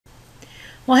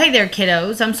Well, hey there,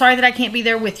 kiddos. I'm sorry that I can't be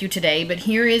there with you today, but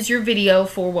here is your video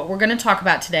for what we're going to talk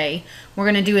about today. We're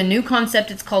going to do a new concept.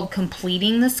 It's called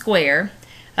completing the square.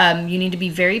 You need to be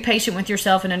very patient with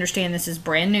yourself and understand this is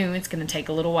brand new. It's going to take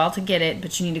a little while to get it,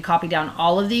 but you need to copy down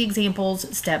all of the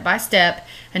examples step by step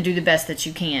and do the best that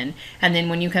you can. And then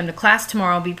when you come to class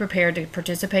tomorrow, be prepared to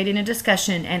participate in a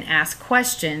discussion and ask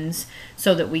questions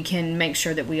so that we can make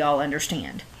sure that we all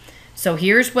understand. So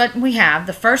here's what we have.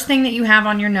 The first thing that you have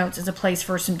on your notes is a place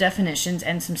for some definitions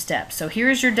and some steps. So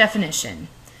here's your definition.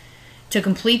 To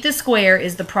complete the square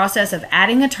is the process of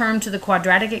adding a term to the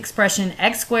quadratic expression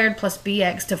x squared plus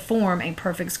bx to form a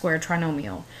perfect square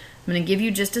trinomial. I'm going to give you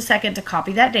just a second to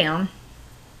copy that down,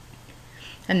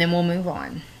 and then we'll move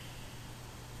on.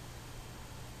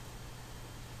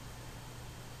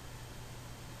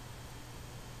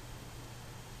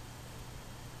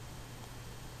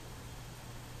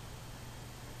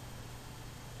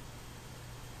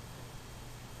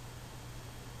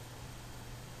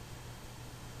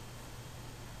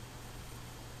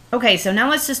 Okay, so now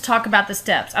let's just talk about the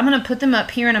steps. I'm going to put them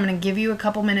up here and I'm going to give you a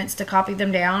couple minutes to copy them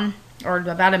down, or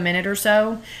about a minute or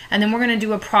so. And then we're going to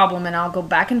do a problem and I'll go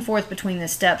back and forth between the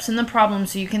steps and the problem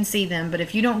so you can see them. But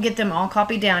if you don't get them all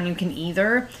copied down, you can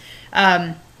either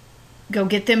go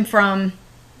get them from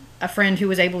a friend who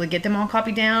was able to get them all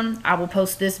copied down. I will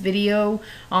post this video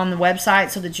on the website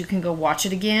so that you can go watch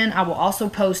it again. I will also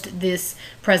post this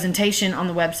presentation on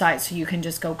the website so you can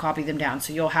just go copy them down.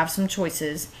 So you'll have some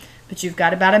choices. But you've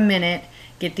got about a minute.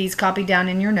 Get these copied down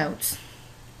in your notes.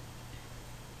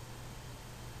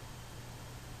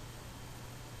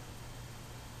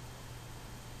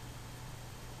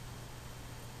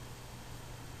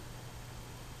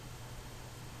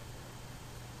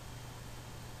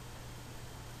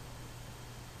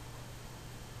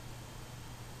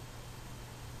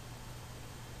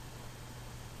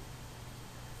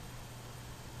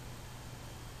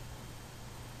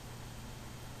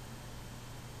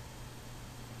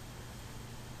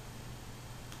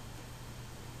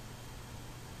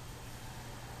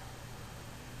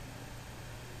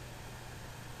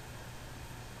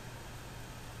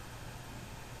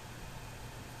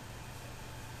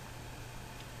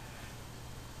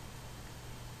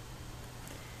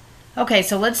 Okay,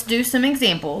 so let's do some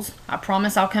examples. I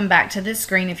promise I'll come back to this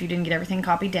screen if you didn't get everything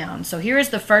copied down. So here is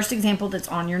the first example that's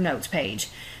on your notes page.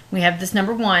 We have this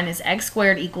number 1 is x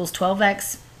squared equals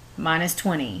 12x minus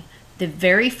 20. The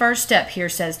very first step here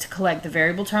says to collect the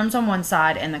variable terms on one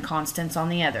side and the constants on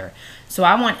the other. So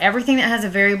I want everything that has a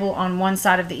variable on one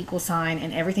side of the equal sign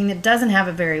and everything that doesn't have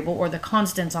a variable or the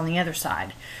constants on the other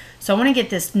side. So I want to get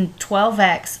this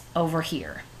 12x over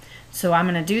here. So I'm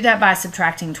going to do that by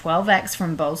subtracting 12x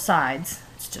from both sides.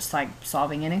 It's just like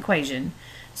solving an equation.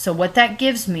 So what that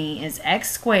gives me is x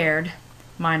squared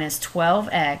minus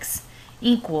 12x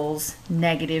equals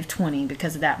negative 20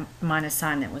 because of that minus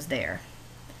sign that was there.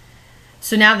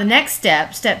 So now the next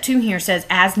step, step 2 here says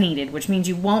as needed, which means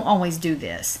you won't always do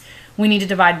this. We need to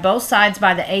divide both sides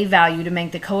by the a value to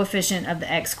make the coefficient of the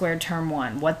x squared term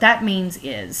 1. What that means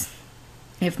is,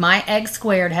 if my x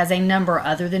squared has a number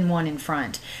other than 1 in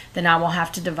front, then I will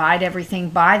have to divide everything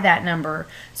by that number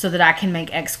so that I can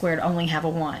make x squared only have a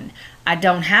 1. I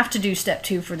don't have to do step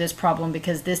 2 for this problem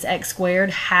because this x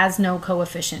squared has no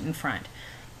coefficient in front.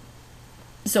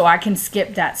 So I can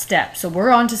skip that step. So we're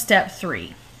on to step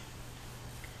 3.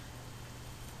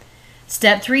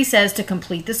 Step 3 says to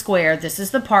complete the square. This is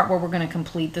the part where we're going to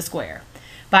complete the square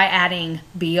by adding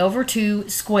b over 2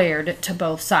 squared to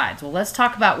both sides. Well, let's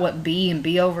talk about what b and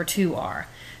b over 2 are.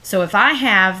 So if I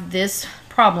have this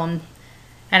problem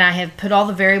and I have put all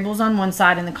the variables on one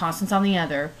side and the constants on the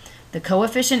other, the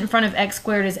coefficient in front of x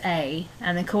squared is a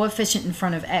and the coefficient in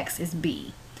front of x is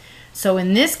b. So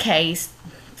in this case,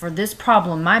 for this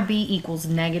problem, my b equals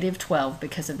negative 12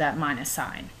 because of that minus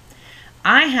sign.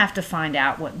 I have to find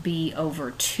out what b over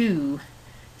 2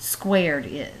 squared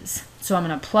is. So I'm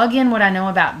going to plug in what I know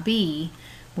about b,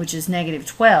 which is negative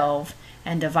 12,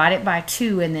 and divide it by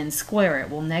 2 and then square it.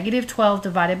 Well, negative 12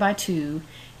 divided by 2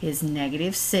 is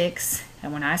negative 6,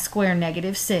 and when I square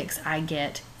negative 6, I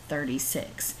get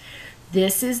 36.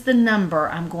 This is the number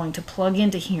I'm going to plug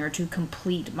into here to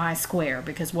complete my square,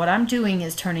 because what I'm doing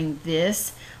is turning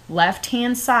this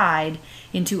left-hand side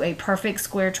into a perfect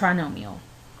square trinomial.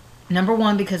 Number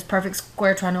 1, because perfect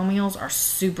square trinomials are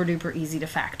super duper easy to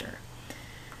factor.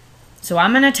 So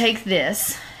I'm going to take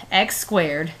this x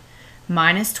squared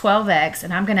minus 12x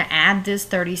and I'm going to add this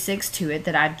 36 to it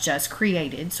that I just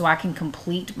created so I can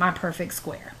complete my perfect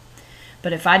square.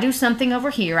 But if I do something over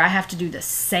here, I have to do the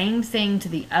same thing to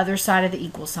the other side of the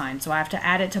equal sign. So I have to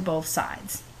add it to both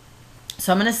sides.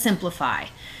 So I'm going to simplify.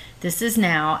 This is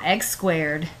now x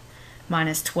squared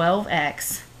minus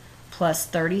 12x plus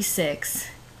 36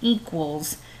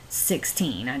 equals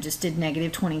 16. I just did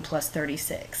negative 20 plus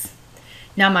 36.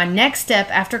 Now my next step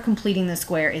after completing the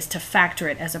square is to factor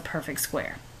it as a perfect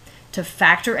square. To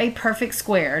factor a perfect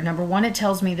square, number one, it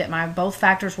tells me that my both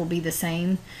factors will be the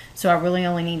same, so I really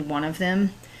only need one of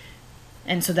them.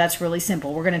 And so that's really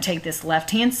simple. We're going to take this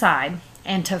left-hand side,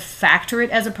 and to factor it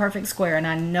as a perfect square, and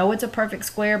I know it's a perfect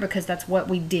square because that's what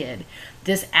we did.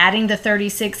 This adding the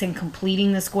 36 and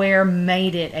completing the square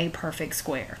made it a perfect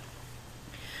square.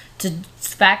 To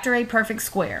factor a perfect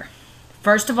square,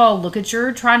 first of all, look at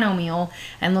your trinomial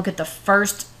and look at the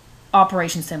first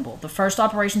operation symbol. The first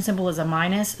operation symbol is a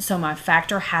minus, so my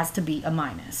factor has to be a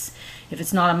minus. If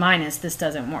it's not a minus, this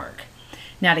doesn't work.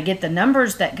 Now to get the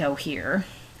numbers that go here,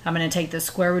 I'm going to take the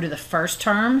square root of the first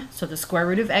term, so the square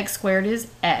root of x squared is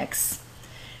x,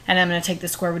 and I'm going to take the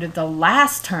square root of the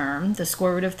last term, the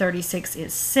square root of 36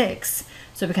 is 6,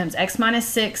 so it becomes x minus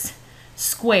 6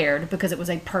 squared because it was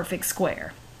a perfect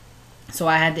square. So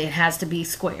it has to be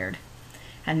squared,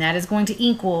 and that is going to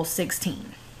equal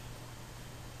 16.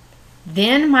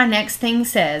 Then my next thing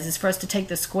says is for us to take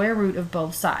the square root of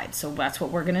both sides. So that's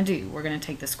what we're going to do. We're going to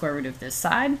take the square root of this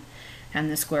side and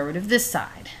the square root of this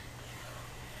side.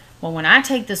 Well, when I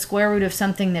take the square root of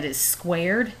something that is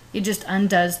squared, it just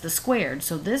undoes the squared.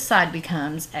 So this side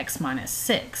becomes x minus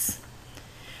 6.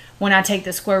 When I take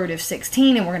the square root of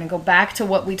 16, and we're going to go back to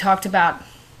what we talked about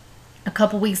a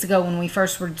couple weeks ago when we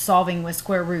first were solving with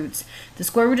square roots. The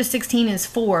square root of 16 is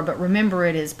 4, but remember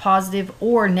it is positive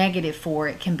or negative 4.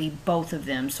 It can be both of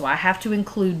them, so I have to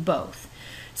include both.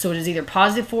 So it is either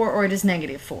positive 4 or it is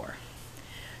negative 4.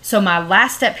 So my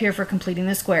last step here for completing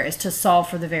the square is to solve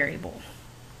for the variable.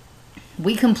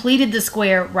 We completed the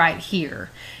square right here.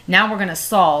 Now we're going to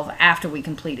solve after we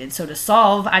completed. So to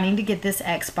solve, I need to get this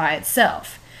x by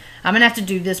itself. I'm going to have to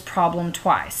do this problem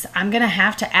twice. I'm going to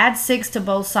have to add 6 to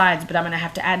both sides, but I'm going to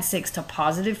have to add 6 to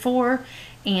positive 4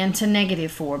 and to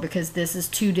negative 4 because this is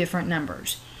two different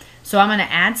numbers. So I'm going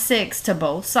to add 6 to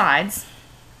both sides.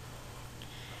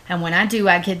 And when I do,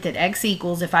 I get that x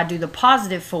equals, if I do the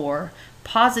positive 4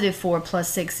 plus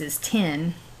 6 is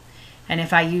 10. And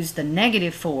if I use the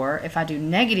negative 4, if I do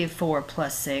negative 4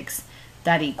 plus 6,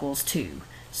 that equals 2.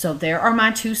 So there are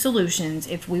my two solutions.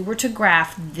 If we were to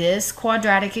graph this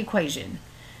quadratic equation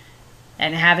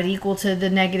and have it equal to the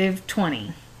negative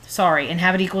 20, and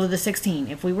have it equal to the 16.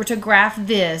 If we were to graph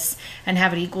this and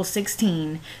have it equal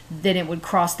 16, then it would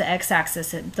cross the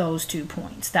x-axis at those 2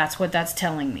 points. That's what that's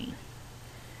telling me.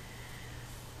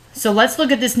 So let's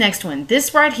look at this next one.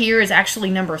 This right here is actually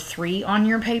number 3 on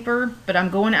your paper, but I'm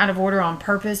going out of order on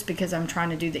purpose because I'm trying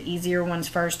to do the easier ones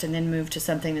first and then move to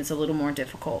something that's a little more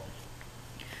difficult.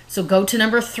 So go to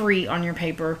number 3 on your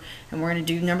paper, and we're going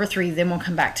to do number 3, then we'll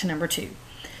come back to number 2.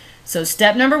 So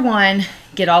step number 1,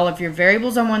 get all of your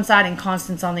variables on one side and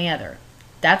constants on the other.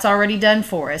 That's already done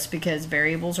for us because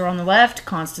variables are on the left,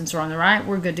 constants are on the right,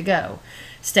 we're good to go.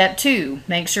 Step 2,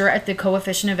 make sure the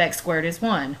coefficient of x squared is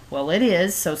 1. Well, it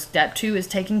is, so step 2 is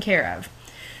taken care of.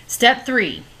 Step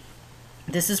 3,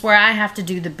 this is where I have to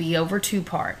do the b over 2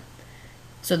 part.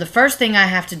 So the first thing I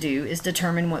have to do is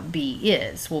determine what b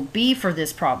is. Well, b for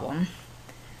this problem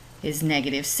is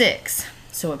negative 6.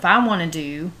 So if I want to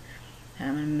do, and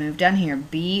I'm going to move down here,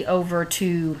 b over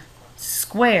 2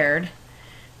 squared,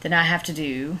 then I have to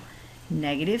do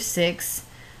negative 6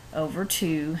 over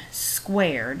 2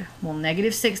 squared. Well,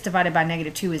 negative 6 divided by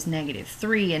negative 2 is negative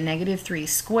 3, and negative 3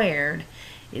 squared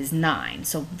is 9.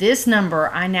 So this number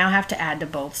I now have to add to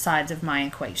both sides of my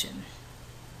equation.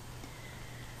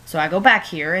 So I go back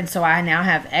here, and so I now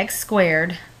have x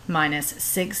squared minus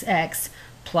 6x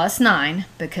plus 9,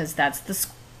 because that's the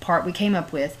part we came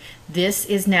up with. This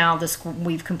is now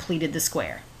we've completed the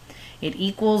square. It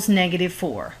equals negative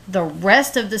 4. The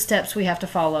rest of the steps we have to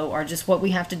follow are just what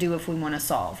we have to do if we want to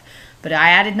solve. But I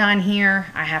added 9 here,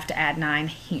 I have to add 9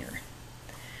 here.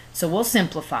 So we'll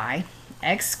simplify.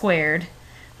 X squared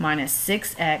minus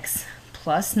 6x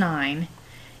plus 9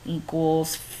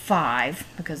 equals 5,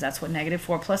 because that's what negative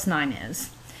 4 plus 9 is.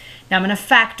 Now I'm going to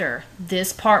factor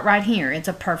this part right here. It's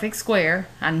a perfect square.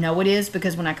 I know it is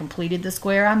because when I completed the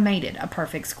square, I made it a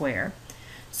perfect square.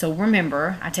 So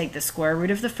remember, I take the square root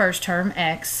of the first term,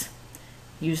 x,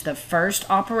 use the first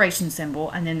operation symbol,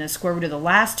 and then the square root of the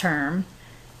last term,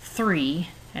 3,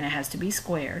 and it has to be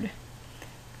squared,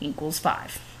 equals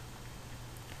 5.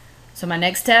 So my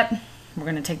next step, we're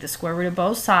going to take the square root of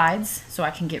both sides so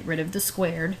I can get rid of the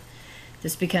squared.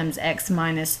 This becomes x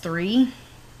minus 3.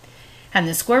 And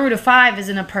the square root of 5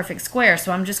 isn't a perfect square,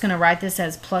 so I'm just going to write this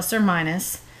as plus or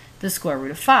minus the square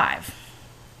root of 5.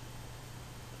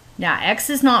 Now, x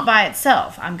is not by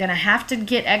itself. I'm going to have to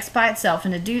get x by itself,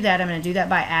 and to do that, I'm going to do that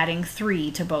by adding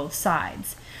 3 to both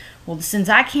sides. Well, since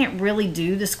I can't really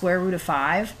do the square root of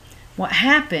 5, what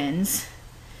happens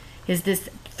is this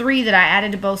 3 that I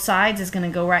added to both sides is going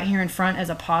to go right here in front as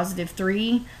a positive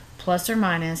 3 plus or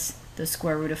minus the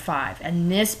square root of 5.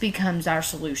 And this becomes our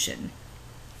solution.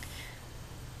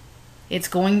 It's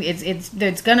going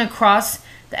to cross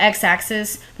the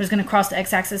x-axis, but it's going to cross the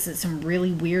x-axis at some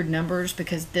really weird numbers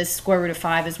because this square root of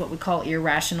 5 is what we call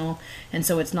irrational, and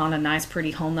so it's not a nice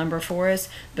pretty whole number for us,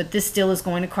 but this still is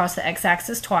going to cross the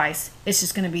x-axis twice. It's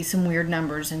just going to be some weird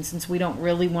numbers, and since we don't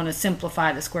really want to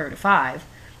simplify the square root of 5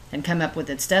 and come up with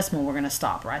its decimal, we're going to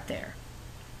stop right there.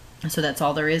 So that's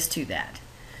all there is to that.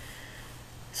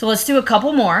 So let's do a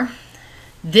couple more.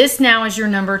 This now is your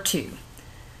number 2.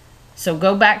 So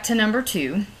go back to number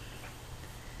 2.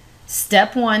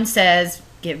 Step 1 says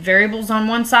get variables on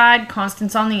one side,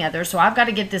 constants on the other. So I've got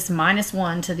to get this minus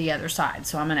 1 to the other side.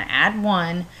 So I'm going to add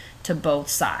 1 to both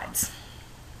sides.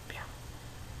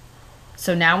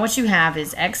 So now what you have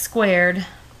is x squared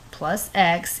plus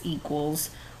x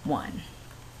equals 1.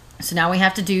 So now we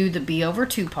have to do the b over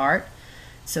 2 part.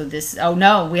 So this, oh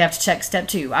no, we have to check step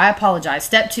 2. I apologize.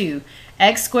 Step 2,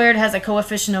 x squared has a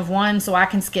coefficient of 1, so I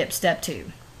can skip step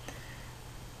 2.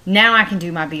 Now I can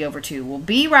do my b over 2. Well,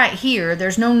 b right here,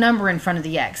 there's no number in front of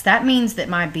the x. That means that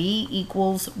my b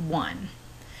equals 1.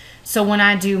 So when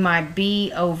I do my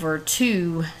b over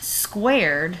 2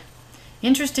 squared,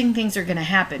 interesting things are going to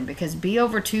happen because b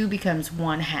over 2 becomes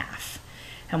 1/2.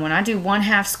 And when I do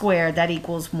 1/2 squared, that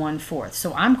equals 1/4.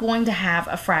 So I'm going to have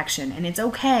a fraction, and it's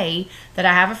okay that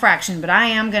I have a fraction, but I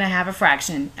am going to have a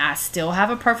fraction. I still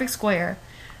have a perfect square.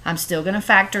 I'm still going to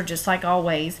factor just like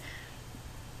always.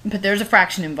 But there's a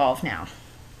fraction involved now.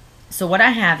 So what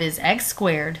I have is x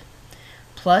squared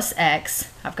plus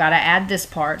x. I've got to add this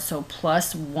part, so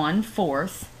plus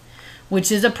 1/4,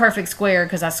 which is a perfect square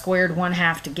because I squared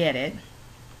 1/2 to get it.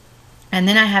 And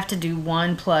then I have to do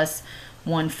 1 plus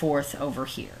 1/4 over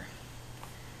here.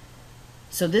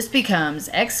 So this becomes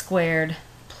x squared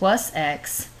plus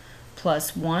x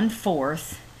plus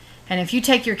 1/4. And if you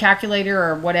take your calculator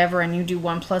or whatever and you do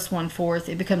 1 plus 1/4,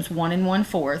 it becomes 1 and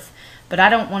 1/4. But I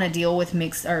don't want to deal with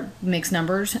mixed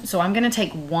numbers, so I'm going to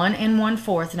take 1 and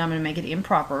 1/4 and I'm going to make it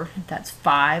improper. That's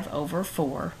 5 over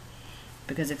 4.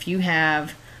 Because if you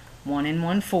have 1 and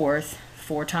 1/4,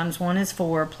 4 times 1 is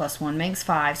 4, plus 1 makes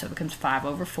 5, so it becomes 5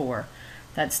 over 4.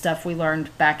 That's stuff we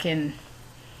learned back in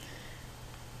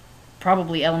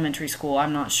probably elementary school,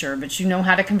 I'm not sure, but you know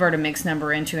how to convert a mixed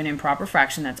number into an improper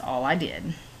fraction. That's all I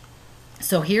did.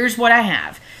 So here's what I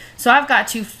have. So I've got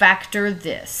to factor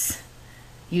this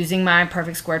using my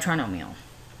perfect square trinomial.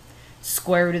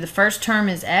 Square root of the first term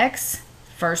is x.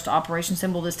 First operation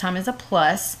symbol this time is a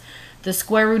plus. The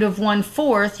square root of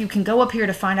 1/4, you can go up here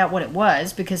to find out what it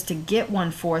was, because to get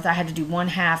 1/4 I had to do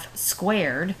 1/2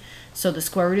 squared. So the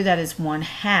square root of that is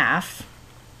 1/2.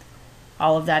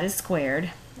 All of that is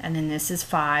squared. And then this is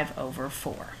 5 over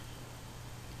 4.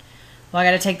 Well, I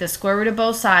got to take the square root of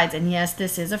both sides, and yes,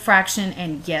 this is a fraction,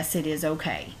 and yes, it is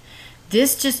okay.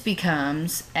 This just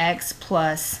becomes x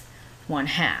plus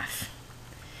 1/2.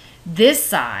 This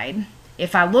side,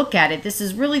 if I look at it, this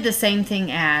is really the same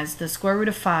thing as the square root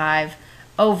of 5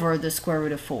 over the square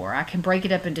root of 4. I can break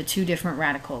it up into two different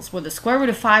radicals. Well, the square root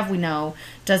of 5 we know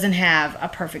doesn't have a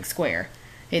perfect square.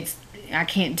 I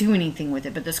can't do anything with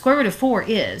it, but the square root of 4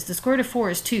 is. The square root of 4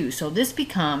 is 2, so this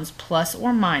becomes plus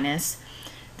or minus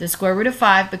the square root of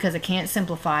 5, because I can't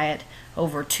simplify it,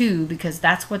 over 2, because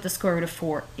that's what the square root of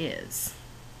 4 is.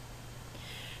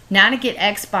 Now to get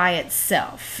x by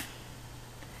itself,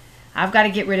 I've got to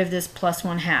get rid of this plus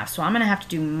 1/2. So I'm going to have to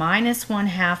do minus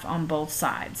 1/2 on both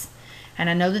sides. And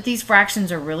I know that these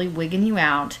fractions are really wigging you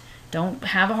out. Don't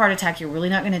have a heart attack. You're really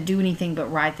not going to do anything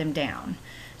but write them down.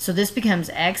 So this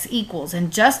becomes x equals,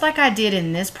 and just like I did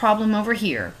in this problem over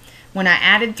here, when I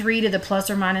added 3 to the plus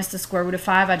or minus the square root of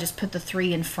 5, I just put the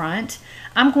 3 in front.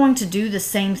 I'm going to do the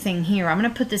same thing here. I'm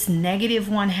going to put this negative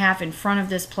 1/2 in front of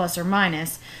this plus or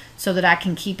minus so that I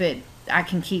can keep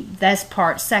this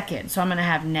part second. So I'm going to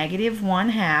have negative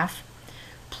 1/2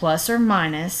 plus or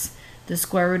minus the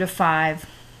square root of 5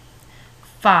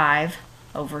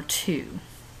 over 2.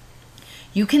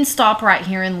 You can stop right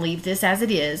here and leave this as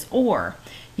it is, or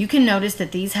you can notice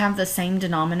that these have the same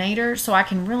denominator, so I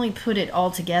can really put it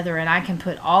all together, and I can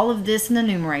put all of this in the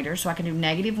numerator, so I can do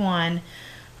negative 1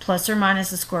 plus or minus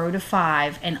the square root of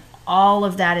 5, and all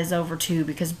of that is over 2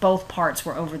 because both parts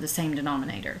were over the same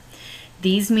denominator.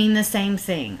 These mean the same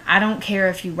thing. I don't care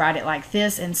if you write it like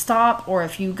this and stop, or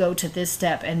if you go to this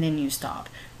step and then you stop.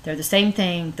 They're the same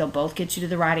thing. They'll both get you to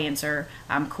the right answer.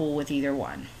 I'm cool with either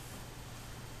one.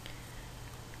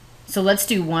 So let's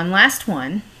do one last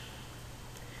one.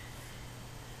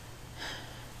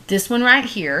 This one right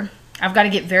here, I've got to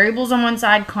get variables on one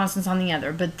side, constants on the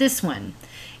other. But this one,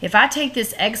 if I take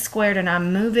this x squared and I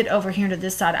move it over here to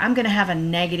this side, I'm going to have a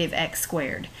negative x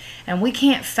squared. And we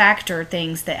can't factor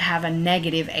things that have a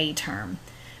negative a term.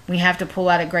 We have to pull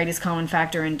out a greatest common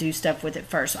factor and do stuff with it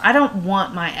first. So I don't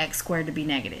want my x squared to be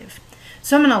negative.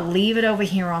 So I'm going to leave it over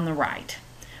here on the right.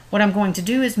 What I'm going to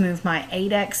do is move my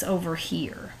 8x over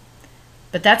here.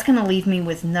 But that's going to leave me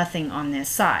with nothing on this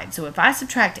side. So if I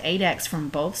subtract 8x from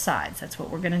both sides, that's what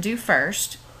we're going to do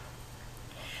first.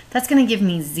 That's going to give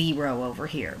me 0 over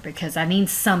here because I need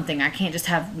something. I can't just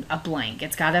have a blank.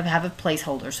 It's got to have a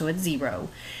placeholder, so it's 0.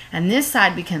 And this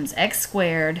side becomes x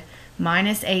squared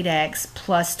minus 8x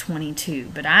plus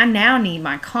 22. But I now need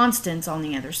my constants on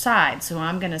the other side. So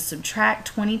I'm going to subtract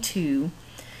 22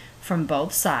 from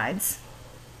both sides.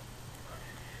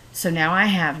 So now I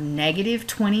have negative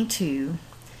 22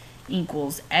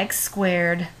 equals x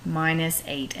squared minus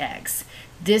 8x.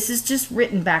 This is just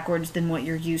written backwards than what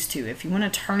you're used to. If you want to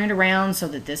turn it around so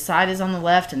that this side is on the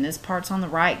left and this part's on the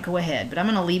right, go ahead. But I'm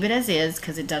going to leave it as is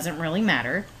because it doesn't really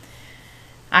matter.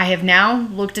 I have now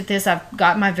looked at this. I've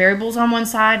got my variables on one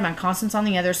side, my constants on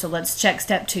the other, so let's check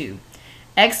step 2.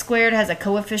 X squared has a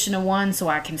coefficient of 1, so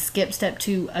I can skip step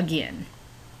 2 again.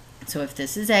 So if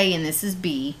this is A and this is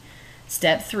B,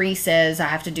 step 3 says I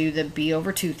have to do the b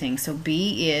over 2 thing. So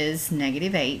b is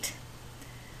negative 8.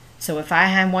 So if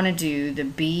I want to do the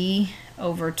b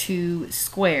over 2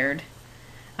 squared,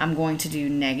 I'm going to do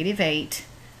negative 8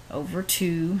 over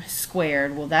 2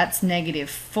 squared. Well, that's negative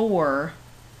 4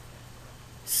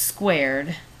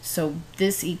 squared. So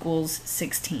this equals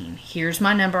 16. Here's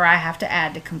my number I have to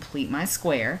add to complete my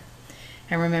square.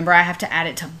 And remember, I have to add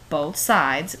it to both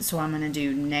sides. So I'm going to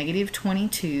do negative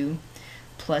 22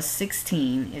 plus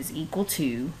 16 is equal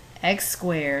to x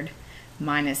squared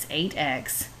minus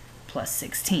 8x plus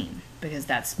 16, because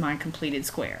that's my completed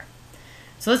square.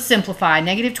 So let's simplify.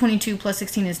 Negative 22 plus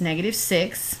 16 is negative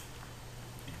 6.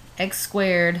 X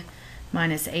squared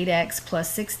minus 8x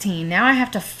plus 16. Now I have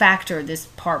to factor this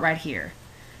part right here.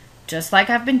 Just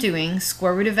like I've been doing,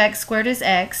 square root of x squared is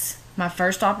x. My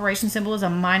first operation symbol is a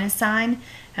minus sign,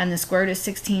 and the square root of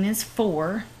 16 is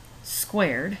 4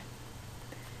 squared.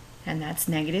 And that's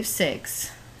negative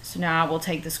 6. So now I will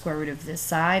take the square root of this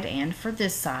side and for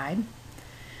this side.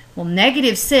 Well,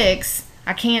 negative 6,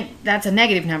 I can't, that's a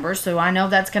negative number, so I know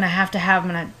that's going to have, I'm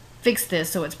going to fix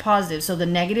this so it's positive. So the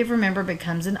negative, remember,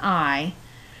 becomes an I,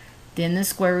 then the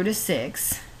square root of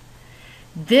 6.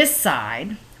 This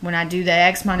side, when I do the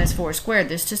x minus 4 squared,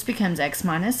 this just becomes x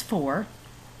minus 4.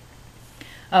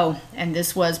 Oh, and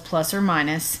this was plus or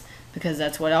minus, because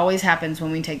that's what always happens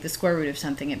when we take the square root of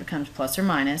something. It becomes plus or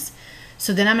minus.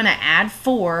 So then I'm going to add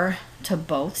 4 to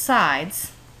both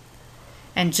sides.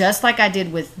 And just like I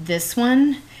did with this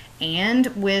one and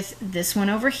with this one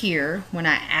over here, when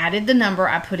I added the number,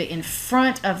 I put it in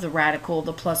front of the radical,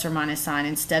 the plus or minus sign,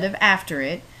 instead of after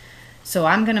it. So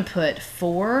I'm going to put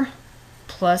 4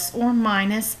 plus or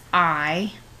minus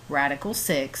I, radical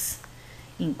 6,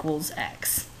 equals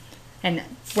x. And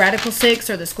radical 6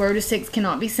 or the square root of 6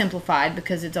 cannot be simplified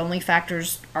because its only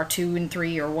factors are 2 and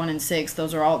 3 or 1 and 6.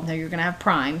 Those are all, you're going to have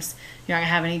primes. You're not going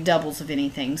to have any doubles of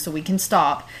anything. So we can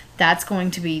stop. That's going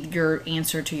to be your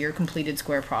answer to your completed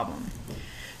square problem.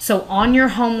 So on your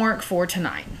homework for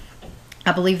tonight,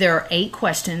 I believe there are 8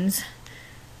 questions.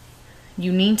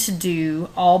 You need to do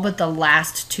all but the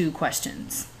last 2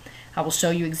 questions. I will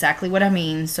show you exactly what I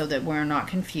mean so that we're not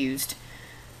confused.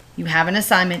 You have an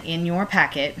assignment in your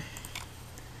packet.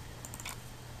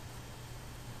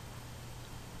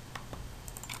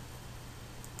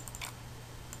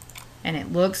 And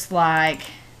it looks like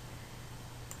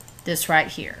this right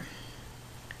here.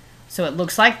 So it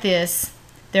looks like this.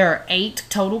 There are 8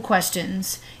 total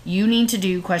questions. You need to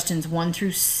do questions 1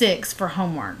 through 6 for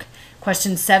homework.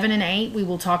 Questions 7 and 8 we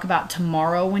will talk about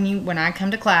tomorrow when I come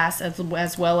to class, as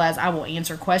well as I will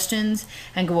answer questions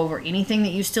and go over anything that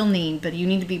you still need. But you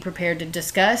need to be prepared to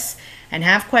discuss and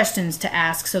have questions to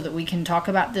ask so that we can talk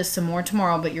about this some more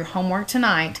tomorrow. But your homework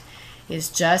tonight is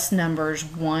just numbers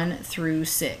 1 through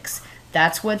 6.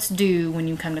 That's what's due when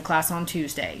you come to class on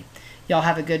Tuesday. Y'all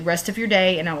have a good rest of your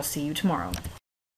day, and I will see you tomorrow.